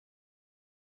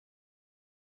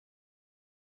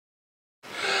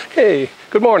Hey,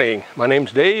 good morning. My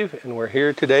name's Dave and we're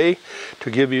here today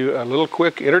to give you a little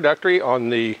quick introductory on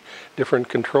the different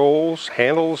controls,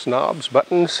 handles, knobs,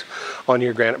 buttons on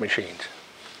your Granite machines.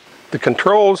 The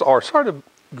controls are sort of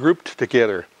grouped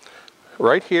together.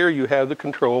 Right here you have the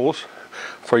controls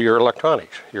for your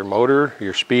electronics, your motor,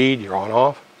 your speed, your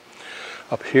on-off.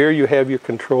 Up here you have your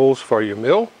controls for your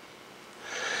mill,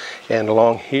 and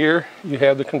along here you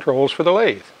have the controls for the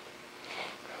lathe.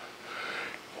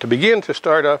 To begin to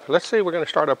start up, let's say we're going to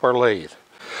start up our lathe.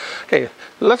 Okay,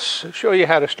 let's show you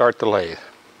how to start the lathe.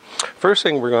 First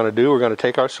thing we're going to do, we're going to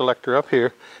take our selector up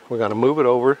here, we're going to move it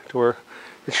over to where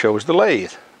it shows the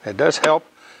lathe. It does help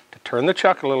to turn the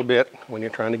chuck a little bit when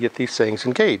you're trying to get these things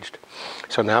engaged.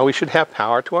 So now we should have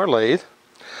power to our lathe.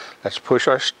 Let's push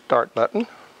our start button,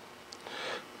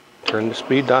 turn the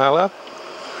speed dial up,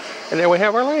 and there we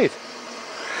have our lathe.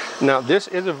 Now this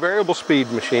is a variable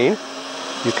speed machine.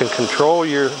 You can control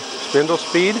your spindle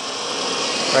speed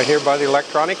right here by the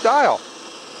electronic dial.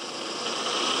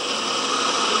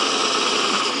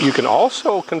 You can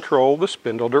also control the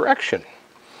spindle direction.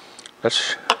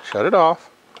 Let's shut it off,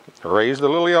 raise the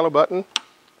little yellow button,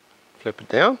 flip it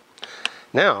down.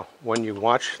 Now, when you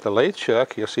watch the lathe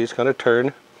chuck, you'll see it's going to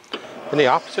turn in the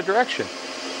opposite direction.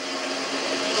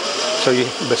 So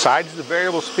besides the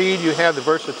variable speed, you have the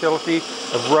versatility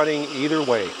of running either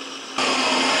way.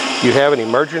 You have an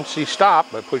emergency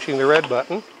stop by pushing the red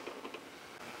button.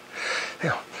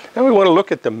 Now we want to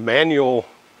look at the manual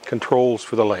controls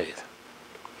for the lathe.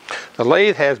 The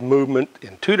lathe has movement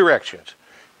in two directions.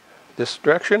 This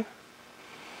direction,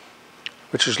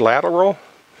 which is lateral,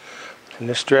 and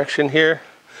this direction here,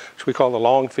 which we call the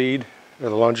long feed or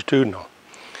the longitudinal.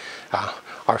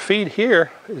 Our feed here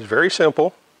is very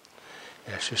simple.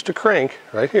 It's just a crank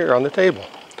right here on the table.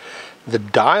 The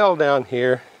dial down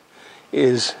here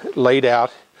is laid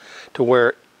out to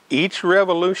where each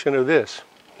revolution of this,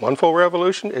 one full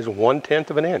revolution, is 1/10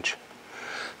 of an inch.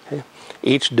 Okay?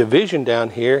 Each division down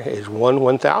here is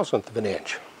 1/1000th of an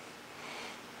inch.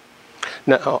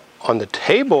 Now on the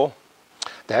table,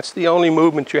 that's the only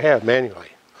movement you have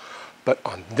manually. But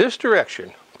on this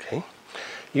direction, okay,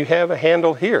 you have a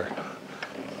handle here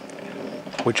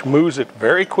which moves it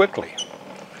very quickly.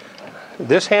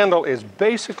 This handle is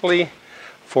basically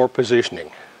for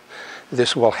positioning.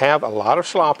 This will have a lot of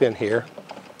slop in here.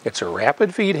 It's a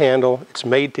rapid feed handle. It's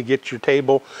made to get your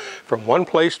table from one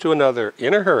place to another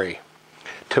in a hurry.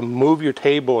 To move your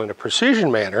table in a precision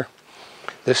manner,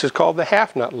 this is called the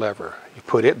half nut lever. You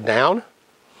put it down.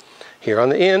 Here on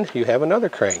the end, you have another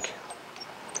crank.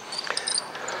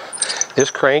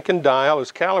 This crank and dial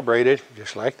is calibrated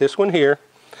just like this one here.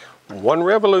 One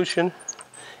revolution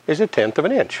is 1/10 of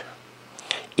an inch.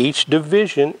 Each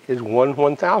division is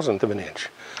 1/1000th of an inch.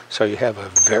 So you have a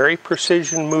very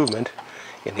precision movement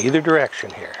in either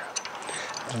direction here.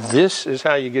 This is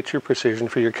how you get your precision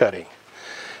for your cutting.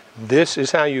 This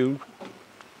is how you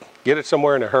get it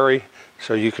somewhere in a hurry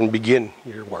so you can begin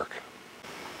your work.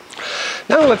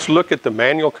 Now let's look at the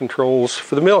manual controls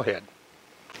for the mill head.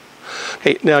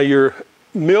 Okay, now your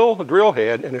mill drill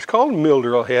head, and it's called mill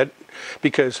drill head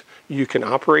because you can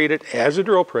operate it as a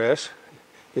drill press.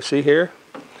 You see here?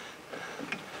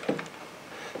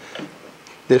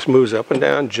 This moves up and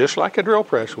down just like a drill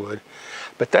press would,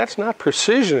 but that's not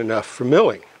precision enough for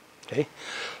milling. Okay?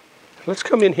 Let's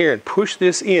come in here and push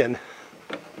this in.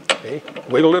 Okay?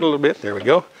 Wiggle it a little bit, there we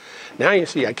go. Now you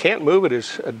see I can't move it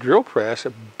as a drill press,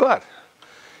 but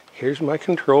here's my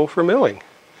control for milling.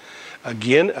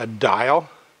 Again, a dial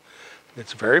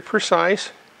that's very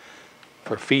precise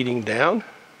for feeding down,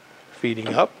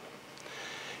 feeding up.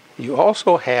 You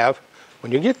also have,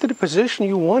 when you get to the position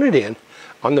you want it in,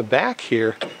 on the back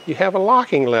here, you have a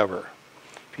locking lever.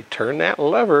 If you turn that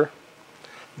lever,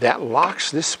 that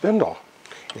locks this spindle.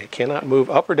 And it cannot move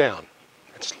up or down.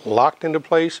 It's locked into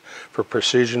place for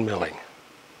precision milling.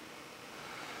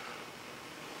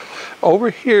 Over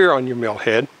here on your mill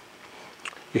head,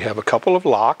 you have a couple of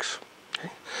locks, okay?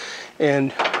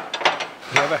 And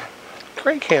you have a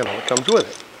crank handle that comes with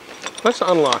it. Let's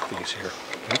unlock these here.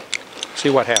 Okay?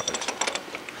 See what happens.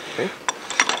 Okay?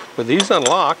 With these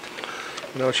unlocked,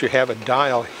 notice you have a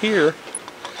dial here.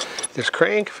 This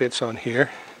crank fits on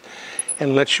here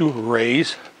and lets you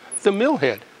raise the mill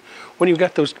head. When you've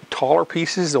got those taller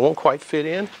pieces that won't quite fit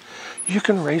in, you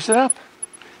can raise it up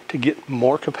to get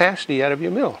more capacity out of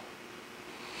your mill.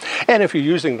 And if you're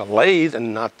using the lathe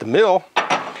and not the mill,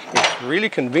 it's really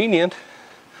convenient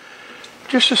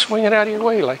just to swing it out of your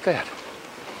way like that.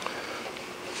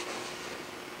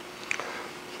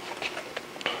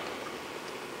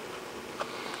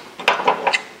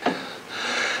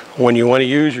 When you want to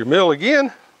use your mill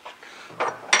again,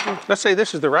 let's say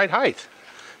this is the right height.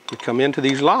 You come into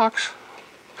these locks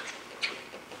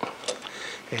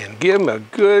and give them a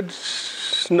good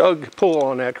snug pull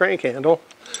on that crank handle,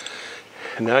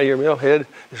 and now your mill head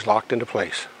is locked into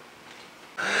place.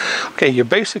 Okay, your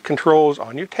basic controls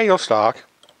on your tailstock.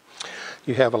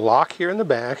 You have a lock here in the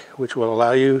back, which will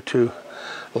allow you to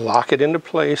lock it into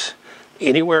place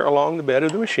anywhere along the bed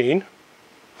of the machine.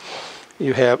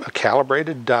 You have a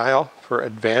calibrated dial for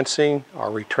advancing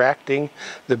or retracting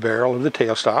the barrel of the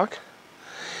tailstock.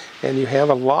 And you have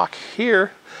a lock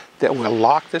here that will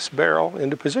lock this barrel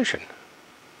into position.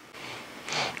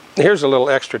 Here's a little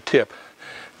extra tip.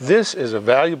 This is a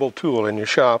valuable tool in your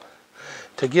shop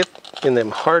to get in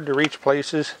them hard to reach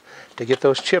places, to get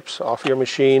those chips off your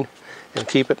machine and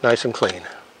keep it nice and clean.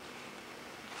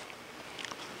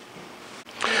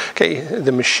 Okay,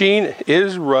 the machine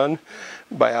is run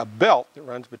by a belt that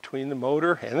runs between the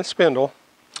motor and the spindle,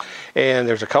 and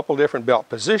there's a couple different belt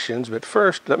positions, but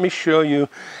first let me show you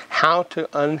how to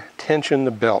untension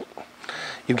the belt.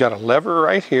 You've got a lever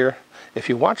right here. If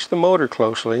you watch the motor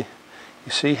closely,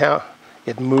 you see how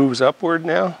it moves upward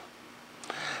now?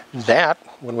 That,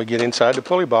 when we get inside the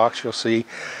pulley box, you'll see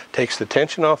takes the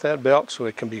tension off that belt so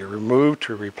it can be removed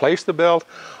to replace the belt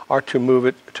or to move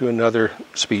it to another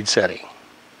speed setting.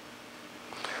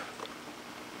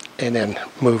 And then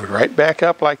move it right back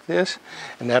up like this,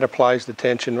 and that applies the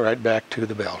tension right back to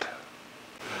the belt.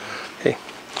 Okay.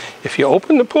 If you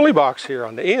open the pulley box here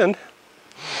on the end,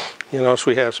 you notice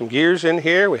we have some gears in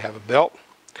here, we have a belt.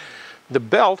 The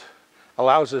belt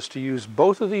allows us to use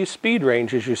both of these speed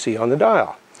ranges you see on the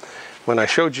dial. When I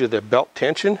showed you the belt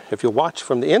tension, if you watch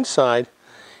from the inside,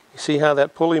 you see how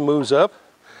that pulley moves up?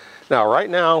 Now right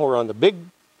now we're on the big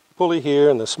pulley here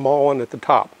and the small one at the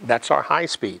top. That's our high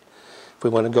speed. If we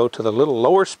want to go to the little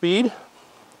lower speed,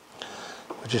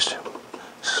 we just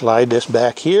slide this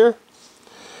back here,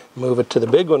 move it to the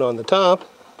big one on the top,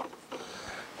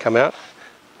 come out,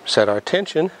 set our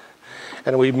tension,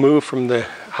 and we move from the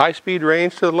high speed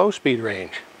range to the low speed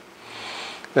range.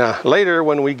 Now later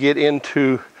when we get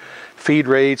into feed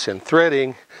rates and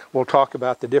threading, we'll talk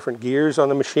about the different gears on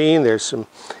the machine. There's some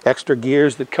extra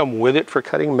gears that come with it for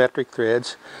cutting metric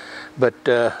threads, but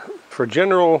for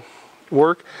general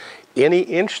work, any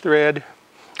inch thread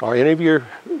or any of your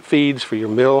feeds for your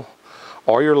mill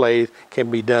or your lathe can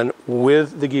be done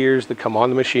with the gears that come on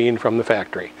the machine from the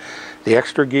factory. The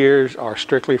extra gears are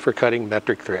strictly for cutting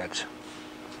metric threads.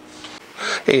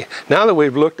 Okay, now that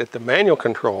we've looked at the manual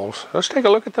controls, let's take a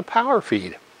look at the power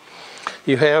feed.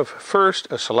 You have first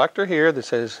a selector here that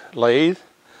says lathe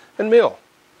and mill.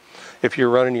 If you're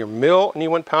running your mill and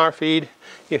you want power feed,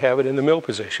 you have it in the mill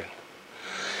position.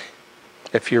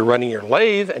 If you're running your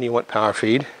lathe and you want power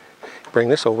feed, bring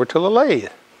this over to the lathe.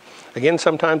 Again,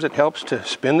 sometimes it helps to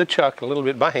spin the chuck a little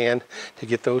bit by hand to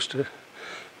get those to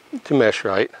mesh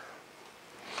right.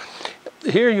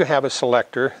 Here you have a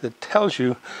selector that tells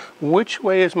you which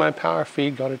way is my power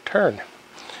feed going to turn.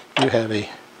 You have a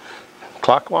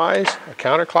clockwise, a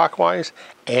counterclockwise,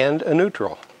 and a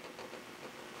neutral.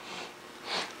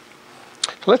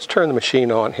 So let's turn the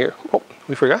machine on here. Oh,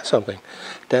 we forgot something.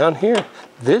 Down here,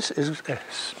 this is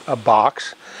a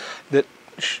box that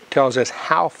tells us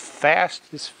how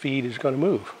fast this feed is going to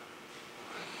move.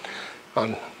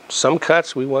 On some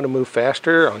cuts, we want to move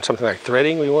faster. On something like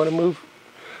threading, we want to move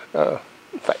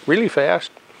really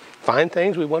fast. Fine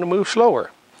things, we want to move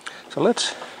slower. So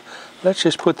let's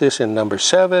just put this in number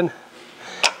 7,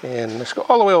 and let's go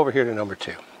all the way over here to number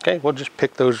 2. Okay, we'll just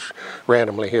pick those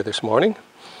randomly here this morning.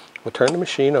 We'll turn the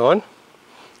machine on,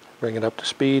 bring it up to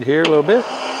speed here a little bit.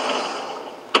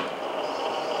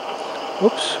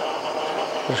 Oops,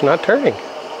 it's not turning.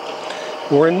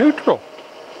 We're in neutral.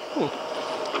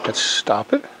 Let's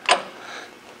stop it.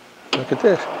 Look at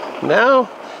this. Now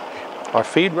our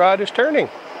feed rod is turning.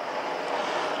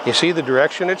 You see the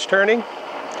direction it's turning?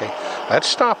 Okay, let's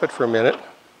stop it for a minute.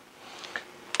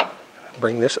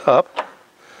 Bring this up.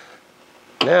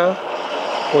 Now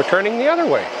we're turning the other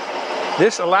way.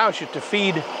 This allows you to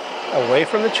feed away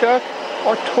from the chuck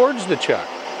or towards the chuck.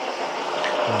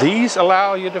 These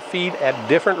allow you to feed at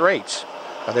different rates.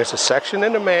 Now there's a section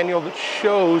in the manual that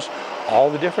shows all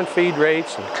the different feed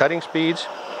rates and cutting speeds.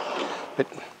 But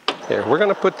here, we're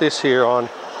going to put this here on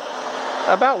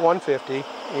about 150.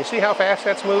 You see how fast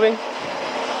that's moving?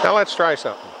 Now let's try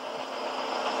something.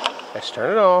 Let's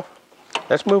turn it off.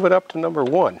 Let's move it up to number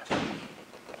 1.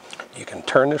 You can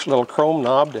turn this little chrome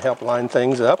knob to help line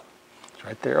things up. It's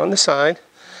right there on the side.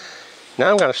 Now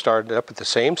I'm going to start it up at the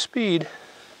same speed.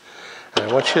 And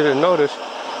I want you to notice,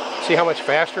 see how much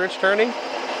faster it's turning?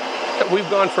 We've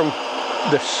gone from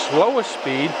the slowest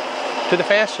speed to the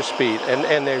fastest speed.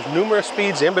 And there's numerous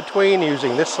speeds in between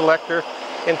using this selector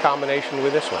in combination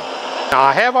with this one. Now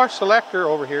I have our selector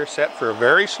over here set for a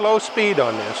very slow speed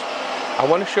on this. I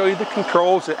want to show you the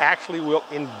controls that actually will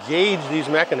engage these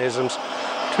mechanisms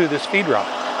to this feed rod.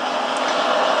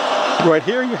 Right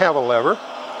here you have a lever.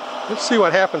 Let's see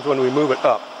what happens when we move it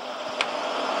up.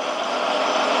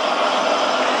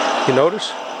 You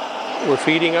notice we're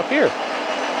feeding up here.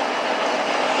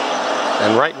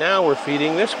 And right now we're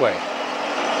feeding this way.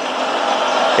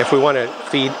 If we want to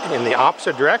feed in the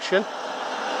opposite direction,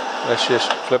 let's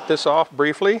just flip this off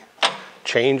briefly,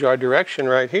 change our direction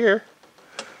right here,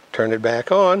 turn it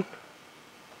back on,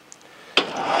 and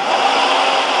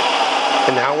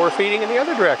now we're feeding in the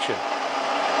other direction.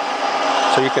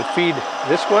 So you can feed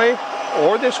this way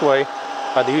or this way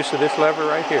by the use of this lever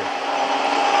right here.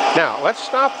 Now let's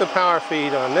stop the power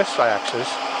feed on this axis.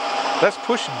 Let's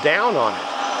push down on it.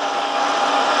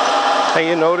 Now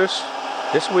you notice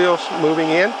this wheel's moving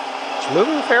in. It's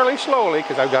moving fairly slowly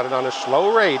because I've got it on a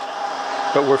slow rate,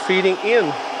 but we're feeding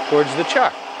in towards the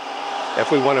chuck.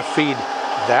 If we want to feed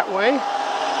that way,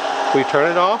 we turn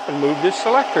it off and move this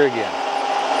selector again.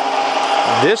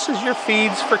 This is your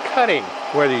feeds for cutting,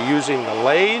 whether you're using the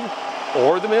lathe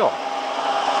or the mill.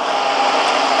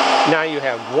 Now you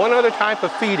have one other type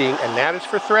of feeding, and that is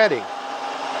for threading.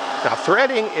 Now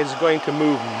threading is going to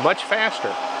move much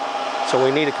faster, so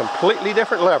we need a completely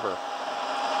different lever.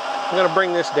 I'm going to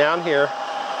bring this down here,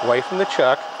 away from the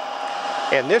chuck,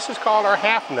 and this is called our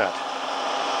half nut.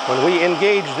 When we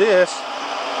engage this,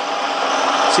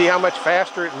 see how much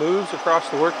faster it moves across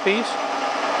the workpiece?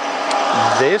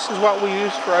 This is what we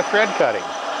use for our thread cutting.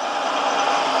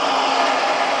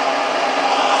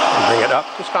 Bring it up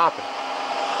to stop it.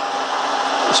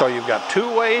 So you've got two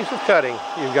ways of cutting.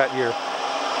 You've got your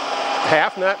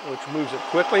half nut, which moves it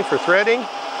quickly for threading.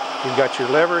 You've got your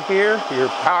lever here, your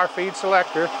power feed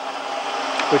selector,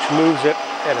 which moves it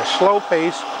at a slow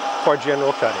pace for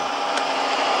general cutting.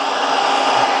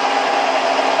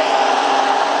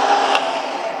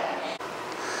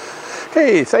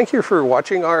 Hey, thank you for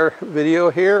watching our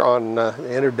video here on the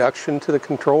introduction to the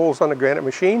controls on a Granite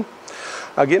machine.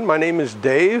 Again, my name is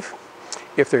Dave.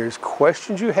 If there's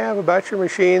questions you have about your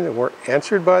machine that weren't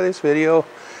answered by this video,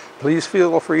 please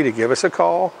feel free to give us a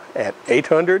call at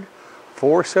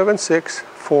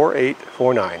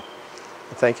 800-476-4849.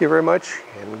 Thank you very much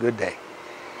and good day.